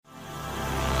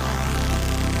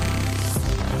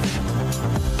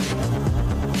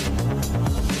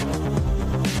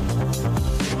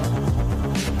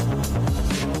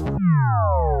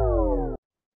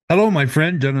Hello, my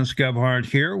friend Dennis Gebhardt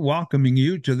here, welcoming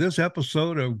you to this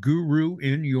episode of Guru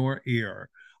in Your Ear.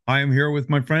 I am here with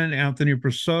my friend Anthony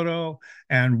Presotto,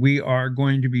 and we are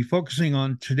going to be focusing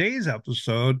on today's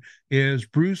episode is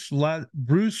Bruce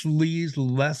Lee's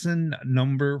lesson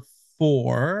number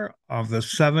 4 of the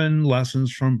 7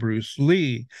 lessons from Bruce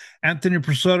Lee. Anthony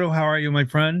Presotto, how are you, my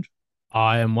friend?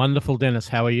 I am wonderful, Dennis.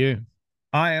 How are you?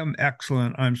 I am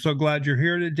excellent. I'm so glad you're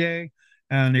here today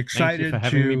and Thank you for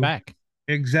having me back.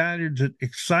 excited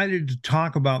to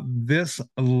talk about this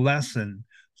lesson.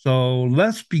 So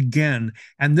let's begin.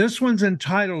 And this one's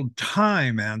entitled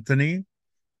Time, Anthony.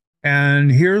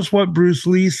 And here's what Bruce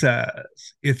Lee says: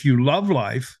 if you love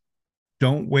life,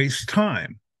 don't waste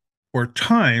time, for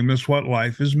time is what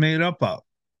life is made up of.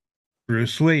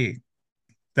 Bruce Lee.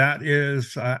 That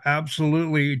is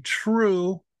absolutely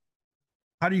true.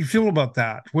 How do you feel about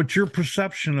that? What's your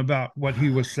perception about what he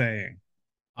was saying?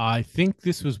 I think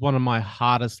this was one of my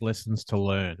hardest lessons to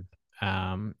learn.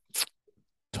 Um,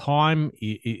 Time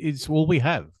is all we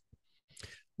have.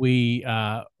 We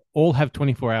all have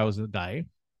 24 hours a day.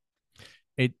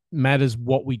 It matters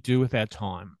what we do with our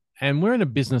time. And we're in a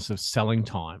business of selling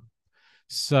time.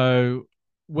 So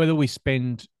whether we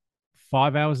spend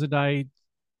 5 hours a day,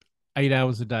 8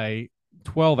 hours a day,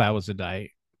 12 hours a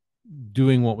day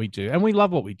doing what we do, and we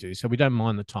love what we do, so we don't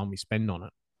mind the time we spend on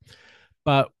it.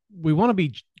 But we want to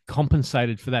be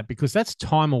compensated for that because that's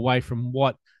time away from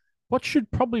what should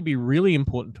probably be really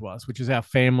important to us, which is our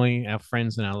family, our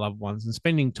friends, and our loved ones, and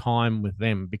spending time with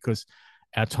them because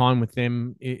our time with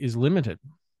them is limited.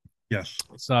 Yes,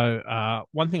 So,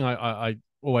 one thing I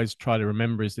always try to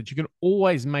remember is that you can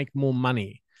always make more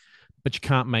money, but you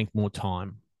can't make more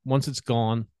time. Once it's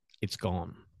gone, it's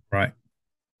gone. right.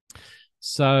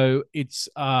 So it's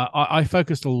I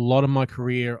focused a lot of my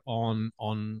career on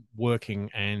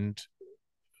working and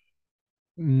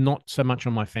not so much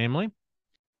on my family.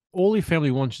 All your family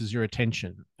wants is your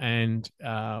attention, and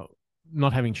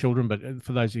not having children, but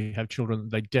for those who have children,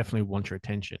 they definitely want your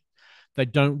attention. They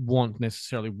don't want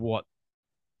necessarily what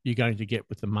you're going to get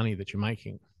with the money that you're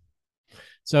making.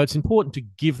 So it's important to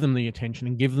give them the attention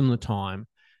and give them the time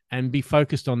and be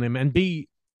focused on them and be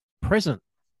present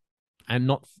and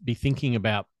not be thinking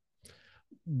about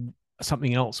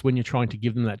something else when you're trying to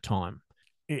give them that time.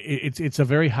 It's a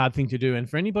very hard thing to do, and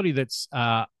for anybody that's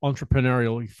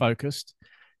entrepreneurially focused,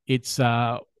 it's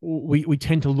we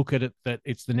tend to look at it that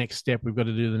it's the next step. We've got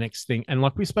to do the next thing, and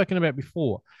like we've spoken about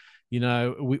before,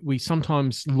 we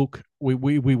sometimes we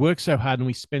work so hard and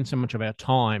we spend so much of our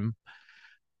time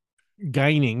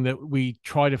gaining that we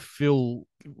try to fill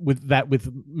with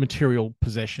material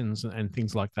possessions and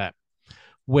things like that.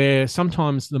 Where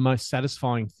sometimes the most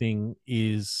satisfying thing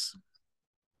is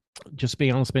just being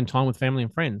able to spend time with family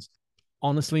and friends.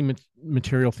 Honestly,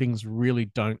 material things really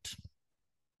don't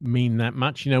mean that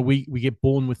much. We get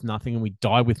born with nothing and we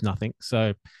die with nothing.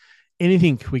 So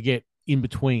anything we get in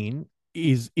between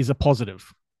is a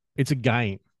positive. It's a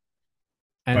gain,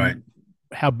 Right. and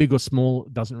how big or small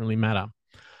doesn't really matter.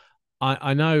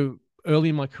 I know early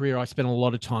in my career I spent a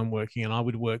lot of time working, and I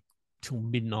would work till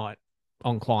midnight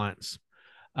on clients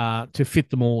to fit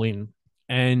them all in.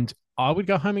 And I would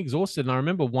go home exhausted. And I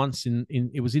remember once in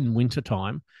it was in winter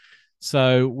time,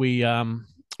 so we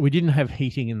didn't have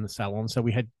heating in the salon, so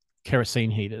we had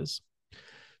kerosene heaters.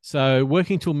 So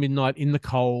working till midnight in the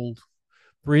cold,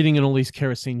 breathing in all these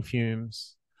kerosene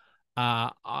fumes.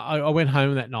 I went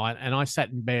home that night and I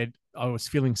sat in bed. I was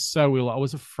feeling so ill. I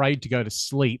was afraid to go to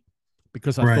sleep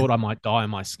because I Right. thought I might die in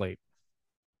my sleep.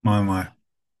 My.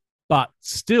 But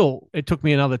still, it took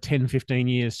me another 10, 15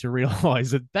 years to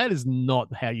realize that that is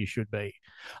not how you should be.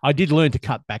 I did learn to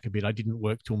cut back a bit. I didn't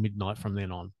work till midnight from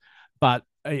then on. But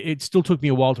it still took me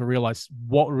a while to realize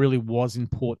what really was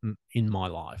important in my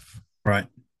life. Right.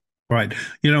 Right.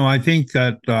 I think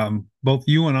that both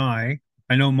you and I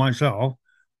know myself,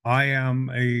 I am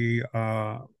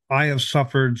I have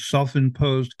suffered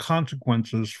self-imposed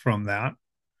consequences from that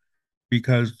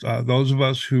because those of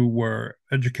us who were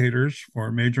educators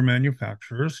for major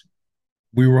manufacturers,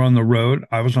 we were on the road.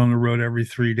 I was on the road every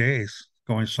 3 days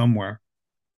going somewhere.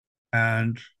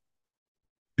 And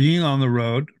being on the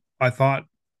road, I thought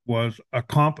was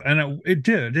and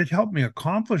it helped me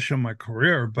accomplish in my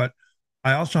career, but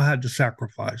I also had to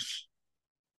sacrifice.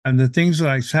 And the things that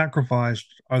I sacrificed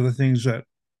are the things that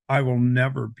I will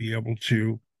never be able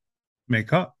to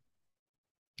make up.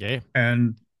 Yeah.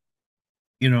 And,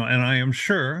 and I am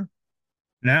sure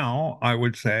now I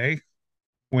would say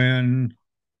when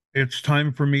it's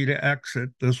time for me to exit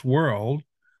this world,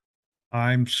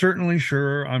 I'm certainly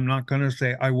sure I'm not going to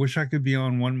say, I wish I could be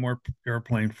on one more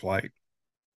airplane flight.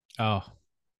 Oh,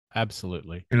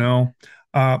 absolutely. You know,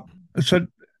 Uh, so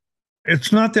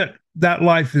it's not that that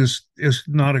life is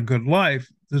not a good life.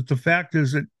 The fact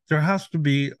is that there has to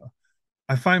be,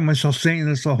 I find myself saying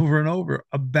this over and over,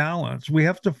 a balance. We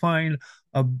have to find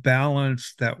a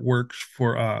balance that works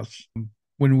for us.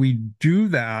 When we do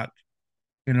that,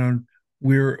 you know,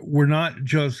 we're not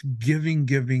just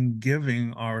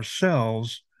giving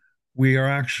ourselves. We are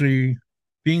actually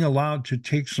being allowed to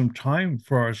take some time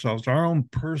for ourselves, our own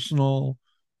personal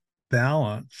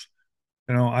balance.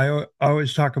 I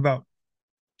always talk about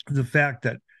the fact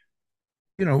that,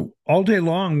 all day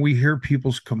long we hear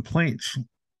people's complaints,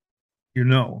 you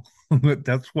know.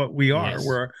 That's what we are. Yes,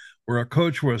 We're a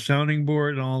coach, we're a sounding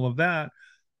board and all of that.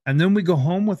 And then we go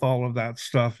home with all of that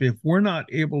stuff. If we're not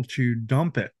able to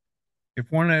dump it, if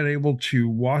we're not able to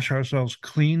wash ourselves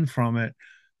clean from it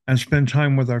and spend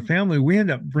time with our family, we end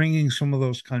up bringing some of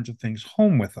those kinds of things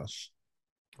home with us.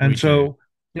 we And do. so,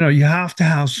 you have to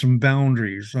have some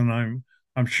boundaries. And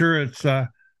I'm sure it's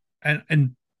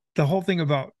and the whole thing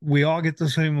about we all get the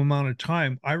same amount of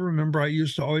time. I remember I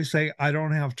used to always say, I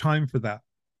don't have time for that.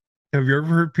 Have you ever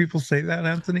heard people say that,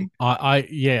 Anthony?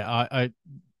 Yeah,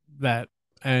 that,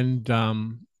 and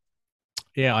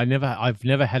yeah, I've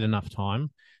never had enough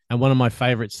time. And one of my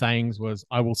favorite sayings was,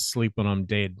 "I will sleep when I'm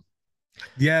dead."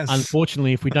 Yes,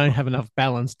 Unfortunately, if we don't have enough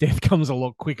balance, death comes a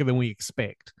lot quicker than we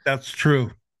expect. that's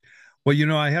true.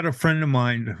 Well, I had a friend of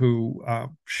mine who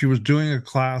she was doing a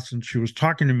class and she was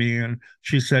talking to me and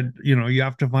she said, you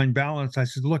have to find balance. I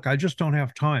said, look, I just don't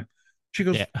have time. She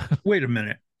goes, Yeah, wait a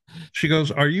minute. She goes,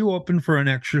 are you open for an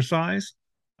exercise?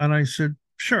 And I said,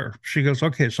 sure. She goes,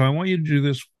 okay, so I want you to do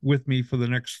this with me for the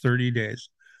next 30 days.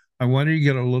 I want you to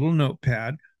get a little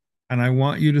notepad and I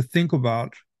want you to think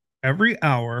about every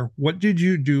hour, what did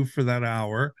you do for that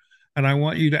hour? And I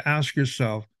want you to ask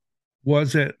yourself,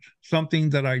 was it something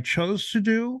that I chose to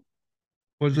do?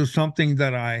 Was it something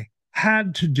that I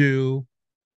had to do?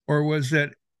 Or was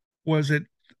it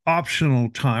optional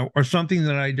time or something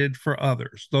that I did for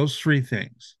others? Those three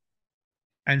things.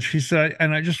 And she said,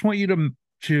 and I just want you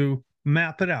to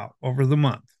map it out over the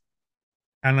month.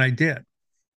 And I did.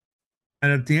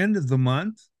 And at the end of the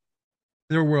month,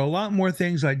 there were a lot more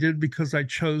things I did because I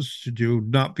chose to do,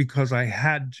 not because I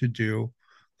had to do.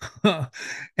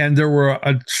 And there were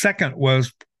a second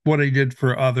was what I did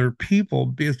for other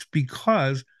people. It's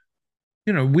because,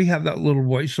 we have that little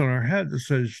voice in our head that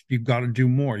says, you've got to do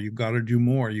more, you've got to do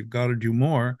more, you've got to do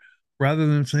more, rather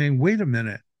than saying, wait a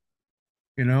minute,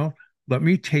 you know, let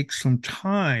me take some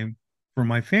time for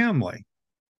my family,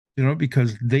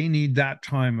 because they need that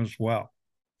time as well.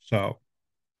 So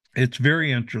it's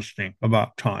very interesting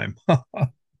about time.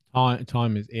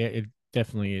 time is, yeah, it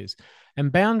definitely is,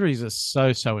 and boundaries are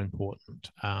so important.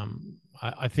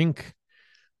 I think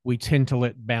we tend to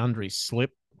let boundaries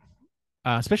slip,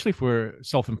 especially if we're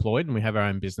self-employed and we have our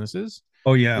own businesses.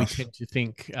 Oh, We yes. tend to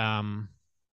think, our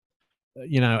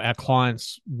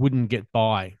clients wouldn't get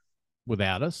by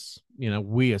without us.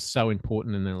 We are so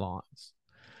important in their lives.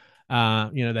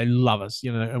 They love us,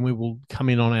 and we will come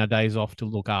in on our days off to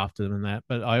look after them and that.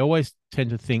 But I always tend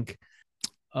to think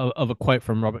of a quote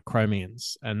from Robert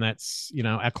Cromians, and that's,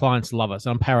 our clients love us.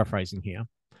 I'm paraphrasing here,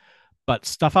 but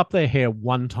stuff up their hair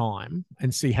one time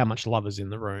and see how much love is in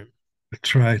the room.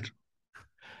 That's right.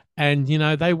 And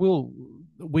they will.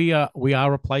 We are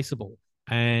replaceable,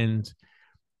 and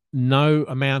no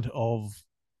amount of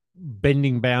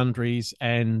bending boundaries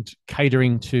and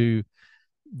catering to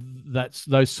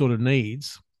those sort of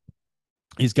needs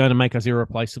is going to make us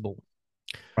irreplaceable.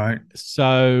 Right.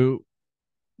 So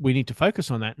we need to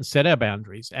focus on that and set our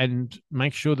boundaries and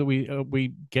make sure that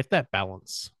we get that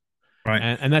balance. Right.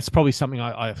 And that's probably something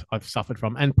I've suffered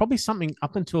from, and probably something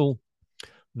up until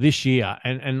this year.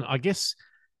 And I guess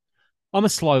I'm a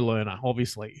slow learner,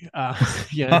 obviously.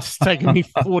 It's taken me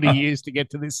 40 years to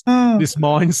get to this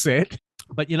mindset.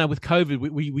 But with COVID,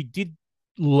 we did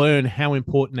learn how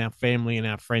important our family and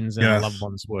our friends and our loved Yes.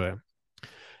 ones were.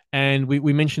 And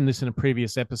we mentioned this in a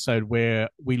previous episode where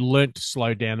we learnt to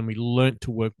slow down and we learnt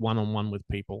to work one on one with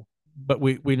people. But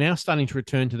we're now starting to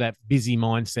return to that busy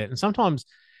mindset. And sometimes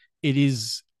it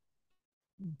is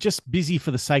just busy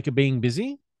for the sake of being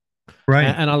busy. Right.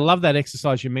 And I love that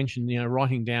exercise you mentioned,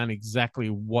 writing down exactly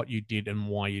what you did and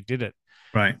why you did it.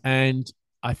 Right. And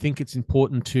I think it's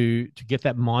important to get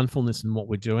that mindfulness in what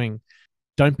we're doing.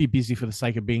 Don't be busy for the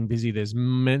sake of being busy. There's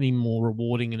many more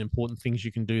rewarding and important things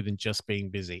you can do than just being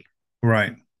busy.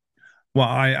 Right. Well,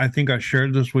 I think I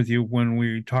shared this with you when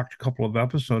we talked a couple of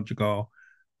episodes ago.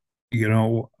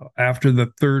 After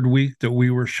the third week that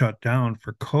we were shut down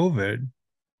for COVID,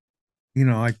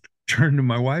 I turned to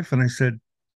my wife and I said,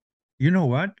 you know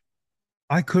what?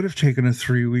 I could have taken a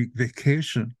 3-week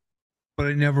vacation, but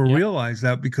I never Yep. realized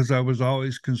that because I was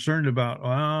always concerned about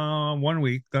 1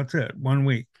 week, that's it, 1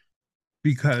 week.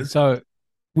 Because So,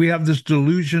 we have this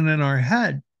delusion in our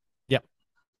head yep,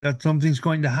 that something's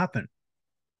going to happen.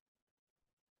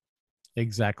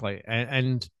 exactly.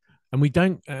 And we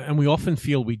don't, and we often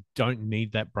feel we don't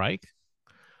need that break.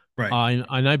 Right,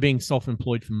 I know being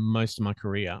self-employed for most of my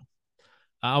career,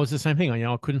 I was the same thing.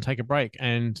 I couldn't take a break.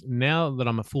 And now that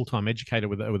I'm a full-time educator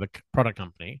with a product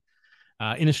company,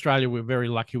 in Australia, we're very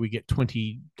lucky. We get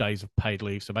 20 days of paid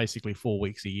leave. So basically 4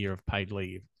 weeks a year of paid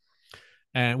leave,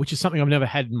 which is something I've never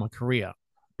had in my career.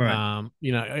 right.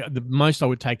 The most I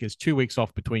would take is 2 weeks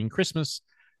off between Christmas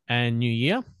and New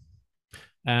Year.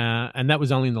 And that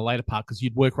was only in the later part because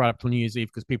you'd work right up till New Year's Eve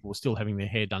because people were still having their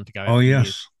hair done to go out Oh, for New Year's.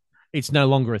 yes. It's no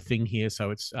longer a thing here.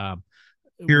 So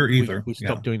Here we, either. we Yeah.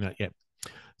 stopped doing that. Yeah.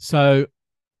 So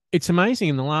it's amazing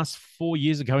in the last 4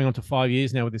 years, going on to 5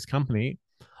 years now with this company,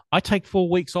 I take 4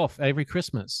 weeks off every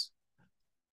Christmas.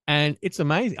 And it's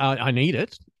amazing. I need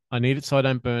it. I need it so I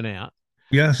don't burn out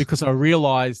Yes. because I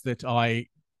realize that I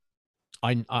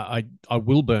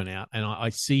will burn out, and I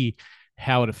see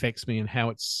how it affects me and how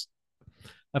it's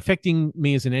affecting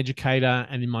me as an educator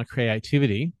and in my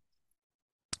creativity,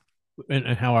 and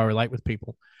how I relate with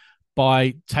people.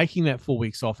 By taking that 4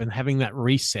 weeks off and having that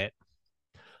reset,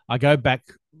 I go back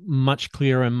much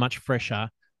clearer and much fresher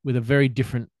with a very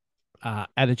different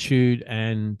attitude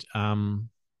and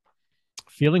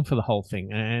feeling for the whole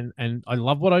thing. And I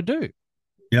love what I do.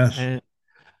 Yes. And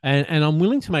and I'm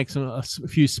willing to make a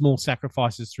few small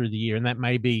sacrifices through the year, and that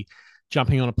may be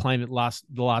jumping on a plane at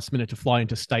the last minute to fly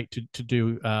into state to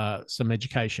do some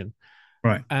education.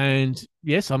 Right. And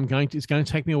yes, it's going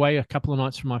to take me away a couple of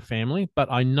nights from my family,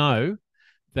 but I know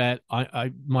that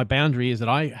I my boundary is that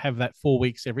I have that 4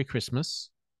 weeks every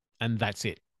Christmas, and that's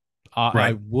it. I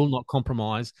Right. will not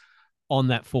compromise on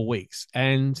that 4 weeks.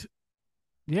 And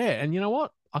yeah, and you know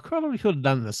what? I probably could have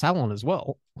done the salon as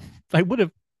well. They would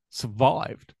have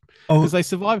survived because Oh, they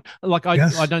survived. Like I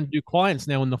yes. don't do clients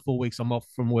now in the 4 weeks I'm off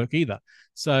from work either.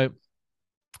 So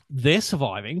they're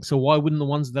surviving. So why wouldn't the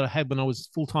ones that I had when I was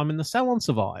full time in the salon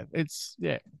survive? It's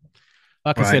yeah.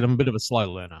 Like I said, Right. I'm a bit of a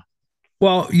slow learner.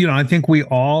 Well, I think we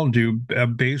all do,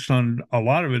 based on a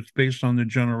lot of it's based on the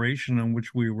generation in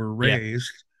which we were Yeah.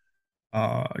 raised.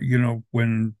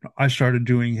 When I started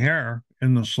doing hair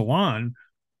in the salon,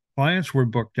 clients were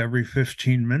booked every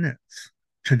 15 minutes.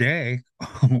 Today,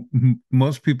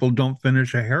 most people don't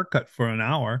finish a haircut for an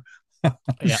hour.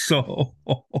 Yeah. So,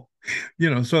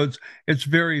 so it's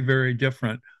very, very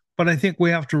different. But I think we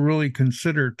have to really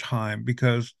consider time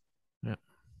because Yeah.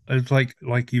 it's like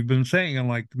you've been saying, and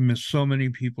like so many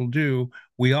people do,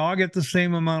 we all get the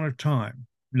same amount of time.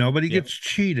 Nobody Yeah. gets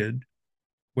cheated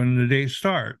when the day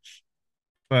starts,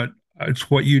 but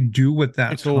it's what you do with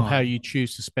that It's all how time. you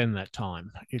choose to spend that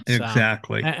time. It's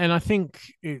Exactly. and I think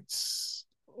it's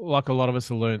like a lot of us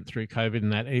have learned through COVID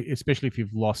and that, especially if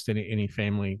you've lost any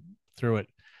family through it.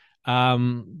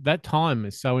 That time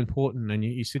is so important, and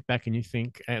you sit back and you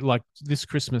think, like this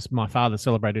Christmas, my father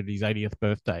celebrated his 80th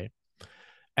birthday,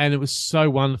 and it was so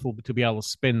wonderful to be able to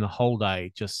spend the whole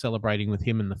day just celebrating with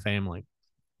him and the family.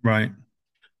 Right.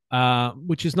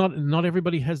 Which is not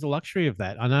everybody has the luxury of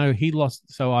that. I know he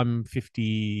lost. So I'm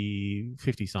 50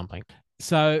 something.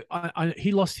 So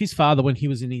he lost his father when he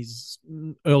was in his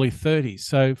early 30s.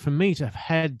 So for me to have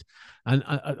had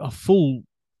a full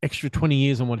extra 20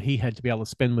 years on what he had to be able to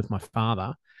spend with my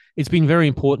father, it's been very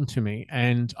important to me.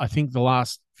 And I think the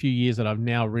last few years that I've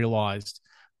now realized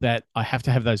that I have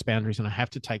to have those boundaries and I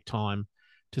have to take time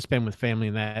to spend with family,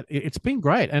 and that it's been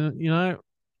great. And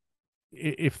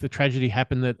if the tragedy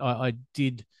happened that I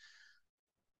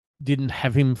didn't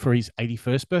have him for his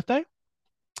 81st birthday,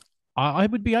 I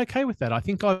would be okay with that. I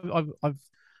think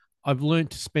I've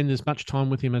learned to spend as much time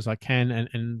with him as I can,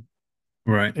 and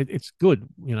Right. it's good.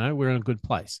 We're in a good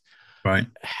place. Right.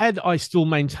 Had I still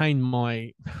maintained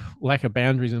my lack of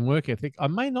boundaries and work ethic, I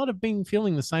may not have been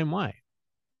feeling the same way.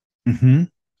 Hmm.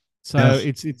 So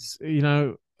Yes. it's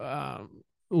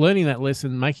learning that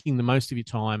lesson, making the most of your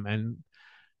time, and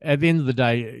at the end of the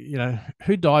day,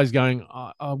 who dies going,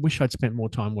 I wish I'd spent more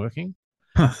time working.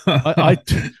 I, I, I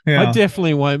Yeah.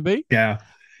 definitely won't be. Yeah.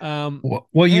 Um,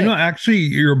 Well, yeah, actually,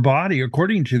 your body,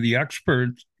 according to the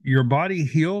experts, your body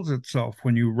heals itself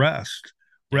when you rest.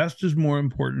 yeah, Rest is more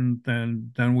important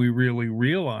than we really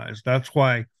realize. That's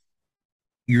why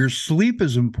your sleep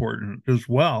is important as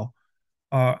well.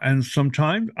 And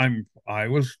sometimes I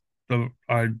was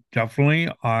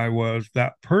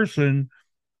that person.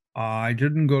 I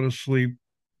didn't go to sleep,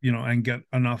 and get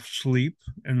enough sleep.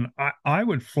 And I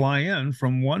would fly in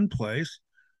from one place,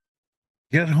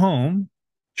 get home,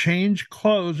 change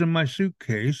clothes in my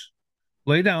suitcase,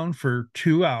 lay down for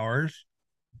 2 hours,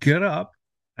 get up,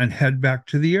 and head back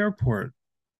to the airport.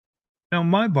 Now,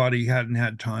 my body hadn't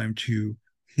had time to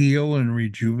heal and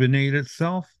rejuvenate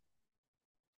itself.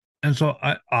 And so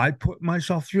I put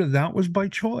myself through that. Was by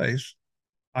choice.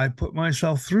 I put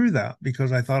myself through that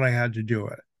because I thought I had to do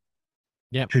it.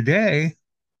 Yep. Today, it's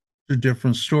a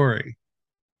different story.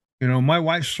 You know, my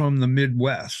wife's from the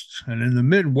Midwest, and in the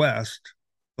Midwest,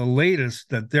 the latest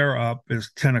that they're up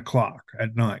is 10 o'clock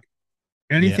at night.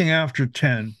 Yep. Anything after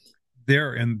 10,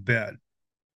 they're in bed.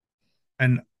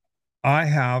 And I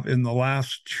have, in the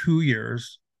last 2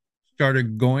 years,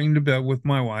 started going to bed with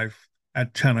my wife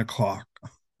at 10 o'clock.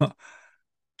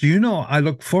 Do you know, I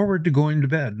look forward to going to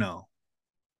bed now.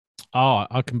 Oh,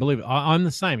 I can believe it. I'm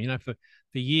the same. For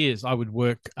years I would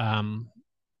work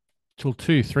till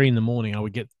 2, 3 in the morning. I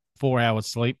would get 4 hours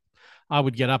sleep. I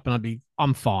would get up and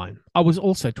I'm fine. I was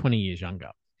also 20 years younger.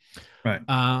 Right.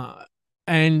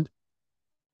 And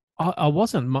I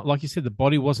wasn't, like you said, the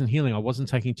body wasn't healing. I wasn't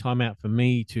taking time out for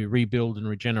me to rebuild and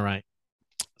regenerate.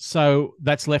 So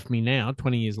that's left me now,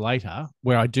 20 years later,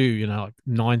 where I do, like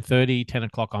 9:30, 10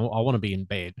 o'clock, I want to be in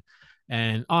bed.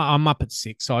 And I'm up at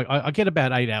 6. So I get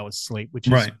about 8 hours sleep, which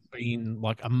has Right. been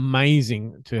like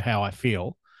amazing to how I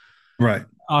feel. Right.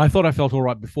 I thought I felt all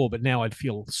right before, but now I'd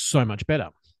feel so much better.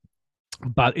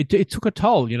 But it took a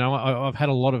toll. I've had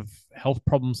a lot of health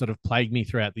problems that have plagued me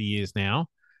throughout the years now.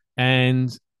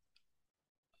 And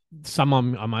some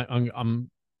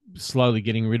I'm slowly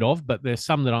getting rid of, but there's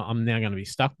some that I'm now going to be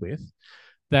stuck with,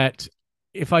 that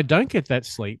if I don't get that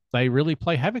sleep, they really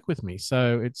play havoc with me.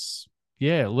 So it's,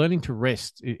 yeah, learning to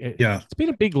rest. Yeah. It's been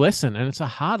a big lesson, and it's a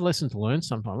hard lesson to learn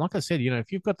sometimes. Like I said,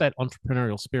 if you've got that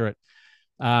entrepreneurial spirit,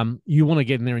 you want to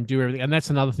get in there and do everything. And that's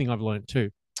another thing I've learned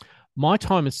too. My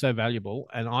time is so valuable,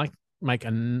 and I make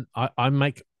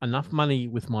enough money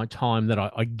with my time that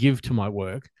I give to my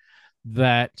work,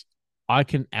 that I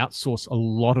can outsource a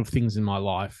lot of things in my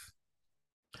life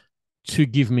to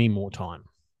give me more time.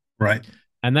 Right.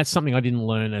 And that's something I didn't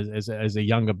learn as a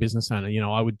younger business owner.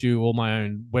 I would do all my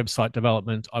own website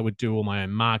development. I would do all my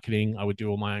own marketing. I would do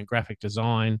all my own graphic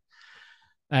design,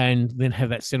 and then have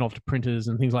that sent off to printers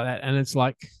and things like that. And it's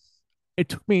like, it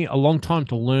took me a long time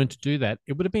to learn to do that.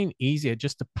 It would have been easier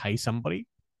just to pay somebody,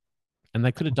 and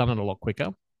they could have done it a lot quicker.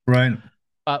 Right.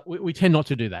 But we tend not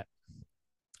to do that.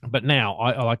 But now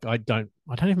I don't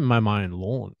even mow my own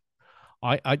lawn.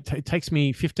 It takes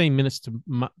me 15 minutes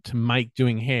to make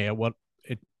doing hair what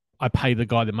I pay the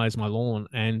guy that mows my lawn,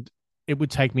 and it would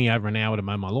take me over an hour to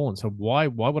mow my lawn. So why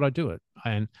would I do it?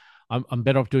 And I'm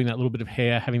better off doing that little bit of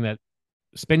hair,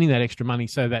 spending that extra money,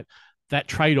 so that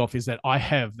trade-off is that I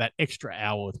have that extra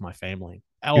hour with my family,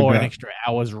 or an extra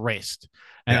hour's rest.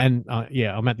 And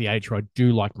I'm at the age where I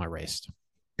do like my rest.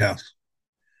 Yes.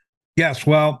 Yes.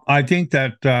 Well, I think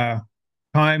that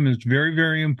time is very,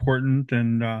 very important,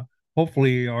 and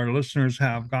hopefully our listeners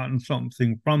have gotten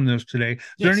something from this today. Is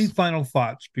there any final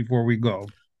thoughts before we go?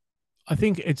 I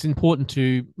think it's important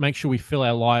to make sure we fill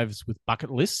our lives with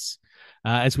bucket lists,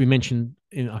 as we mentioned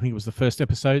I think it was the first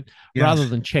episode, rather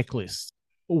than checklists.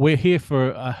 We're here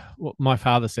for what my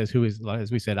father says, who is, like,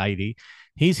 as we said, 80.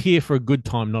 He's here for a good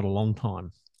time, not a long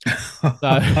time. So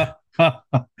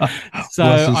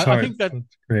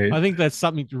I think that's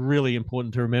something really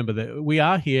important to remember, that we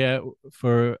are here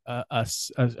for a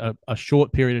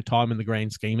short period of time in the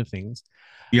grand scheme of things.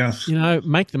 Yes.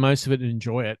 Make the most of it and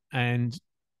enjoy it. And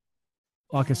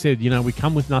like I said, we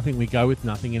come with nothing, we go with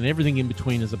nothing, and everything in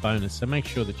between is a bonus. So make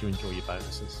sure that you enjoy your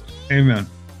bonuses. Amen.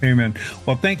 Amen.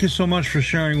 Well, thank you so much for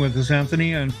sharing with us,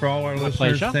 Anthony, and for all our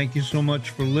listeners. Pleasure. Thank you so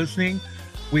much for listening.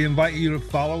 We invite you to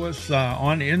follow us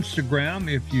on Instagram.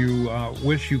 If you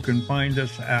wish, you can find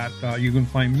us you can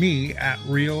find me at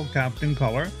Real Captain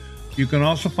Color. You can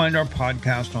also find our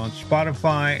podcast on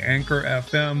Spotify, Anchor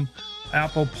FM,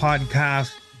 Apple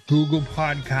Podcasts, Google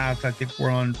Podcasts. I think we're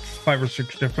on 5 or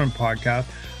 6 different podcasts.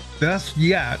 Best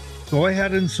yet, go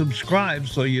ahead and subscribe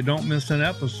so you don't miss an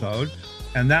episode.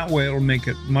 And that way it'll make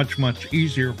it much, much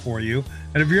easier for you.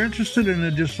 And if you're interested in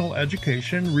additional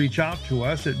education, reach out to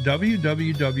us at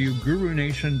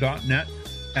www.gurunation.net,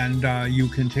 and you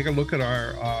can take a look at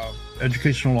our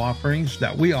educational offerings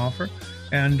that we offer,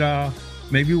 and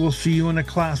maybe we'll see you in a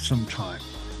class sometime.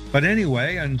 But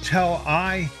anyway, until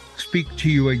I speak to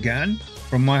you again,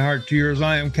 from my heart to yours,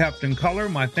 I am Captain Color.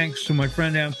 My thanks to my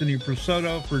friend Anthony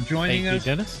Presotto for joining us.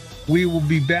 Thank you, Dennis. We will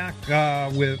be back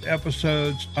with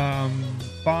episodes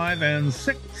 5 and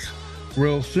 6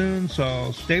 real soon,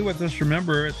 so stay with us.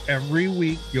 Remember, every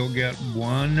week you'll get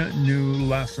one new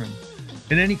lesson.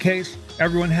 In any case,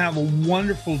 everyone have a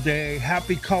wonderful day.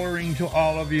 Happy coloring to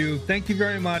all of you. Thank you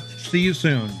very much. See you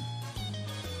soon.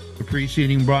 The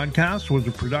preceding broadcast was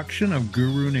a production of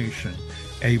Guru Nation,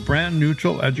 a brand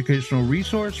neutral educational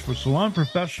resource for salon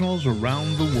professionals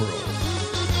around the world.